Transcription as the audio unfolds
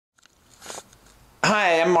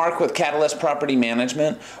Hi, I'm Mark with Catalyst Property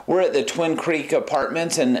Management. We're at the Twin Creek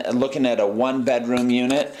Apartments and looking at a one-bedroom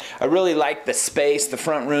unit. I really like the space. The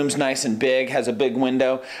front room's nice and big, has a big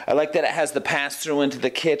window. I like that it has the pass-through into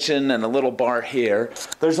the kitchen and a little bar here.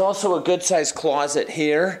 There's also a good-sized closet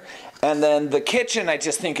here. And then the kitchen I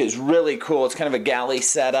just think is really cool. It's kind of a galley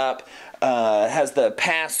setup. Has the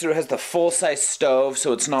pass-through, has the full-size stove,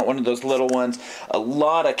 so it's not one of those little ones. A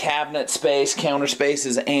lot of cabinet space, counter space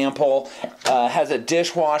is ample. Has a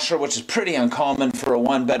dishwasher, which is pretty uncommon for a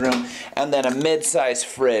one-bedroom, and then a mid-size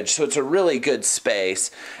fridge, so it's a really good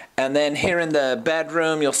space. And then here in the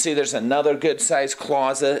bedroom, you'll see there's another good-sized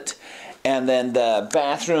closet. And then the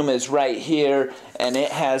bathroom is right here, and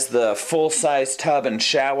it has the full-size tub and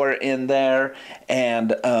shower in there.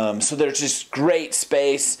 And so there's just great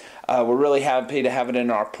space. We're really happy to have it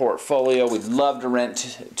in our portfolio. We'd love to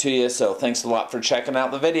rent to you, so thanks a lot for checking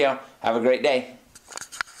out the video. Have a great day.